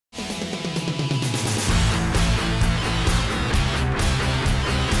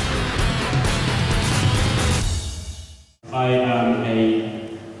I am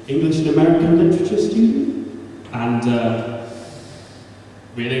a English and American literature student, and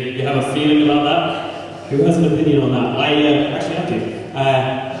really, you have a feeling about that? Who has an opinion on that? Actually I do.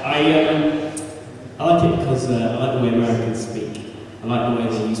 I like it because I like the way Americans speak. I like the way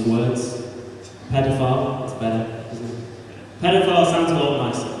they use words. Pedophile, that's better, isn't it? Pedophile sounds a lot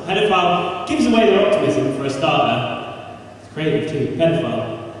nicer. Pedophile gives away their optimism for a starter. It's creative too.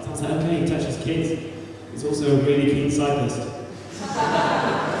 Pedophile sounds like, okay, he touches kids. He's also a really keen cyclist.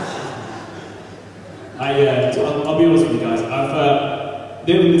 I'll be honest with you guys.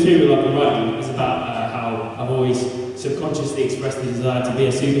 The only material I've been writing is about how I've always subconsciously expressed the desire to be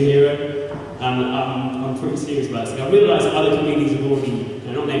a superhero, and I'm pretty serious about it. So I realised that other comedians have already,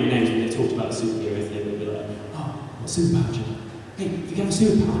 not naming names, but they've talked about the superhero thing. They'll be like, oh, what superpower do you have? Hey, if you have a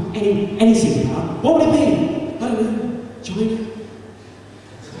superpower, any superpower, what would it be? I don't know, China?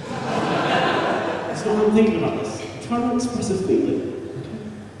 That's not how I'm thinking about this. I'm trying to express a feeling.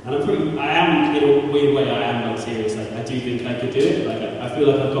 And I am, in a weird way, I am like serious. Like, I do think I could do it. Like, I feel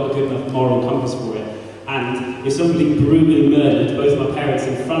like I've got a good enough moral compass for it. And if somebody brutally murdered both my parents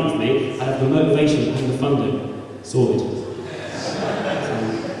in front of me, I'd have the motivation and the funding. Sorted. So,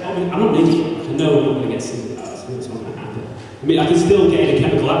 I'm not an idiot. I know I'm not going to get superpowers. I know it's not going to happen. I mean, I can still get in a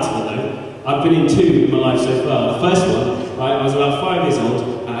chemical accident though. I've been in 2 in my life so far. The first one, right, I was about 5 years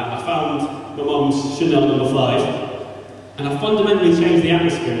old. I found my mum's Chanel No. 5. And I fundamentally changed the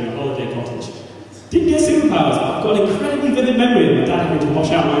atmosphere in the holiday cottage. Didn't get superpowers, but I've got an incredibly vivid memory of my dad having to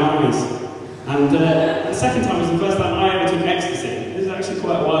wash out my eyes. And the second time was the first time I ever took ecstasy. This is actually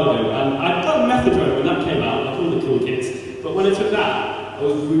quite a while ago. And I'd done methadone when that came out, like all the cool kids. But when I took that, I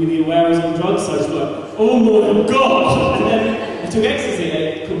was really aware I was on drugs, so I was like, oh my god! And then I took ecstasy, and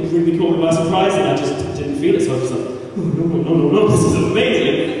it completely caught me by surprise, and I just didn't feel it, so I was just like, oh, no, this is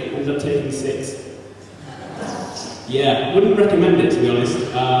amazing! I ended up taking 6. Yeah, wouldn't recommend it, to be honest.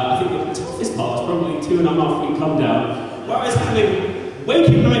 I think the toughest part was probably 2.5 week come down, where I was having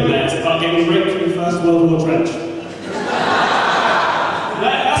waking nightmares about getting raped in the First World War trench.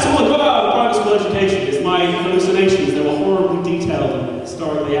 That's all I got out of private school education, is my hallucinations. They were horribly detailed and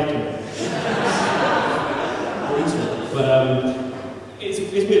historically accurate. But it's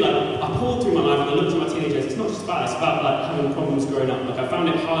weird, like, I poured through my life and I looked at my teenagers. It's not just about it, it's about like having problems growing up. Like, I found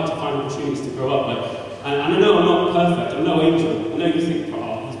it hard to find opportunities to grow up. Like, and I know I'm not perfect, I'm no angel. I know you think,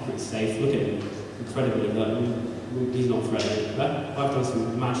 oh, he's pretty safe, look at him. Incredibly, like, he's not threatening. But I've done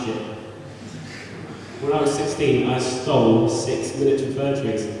some mad shit. When I was 16, I stole 6 miniature fir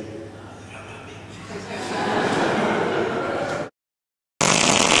trees.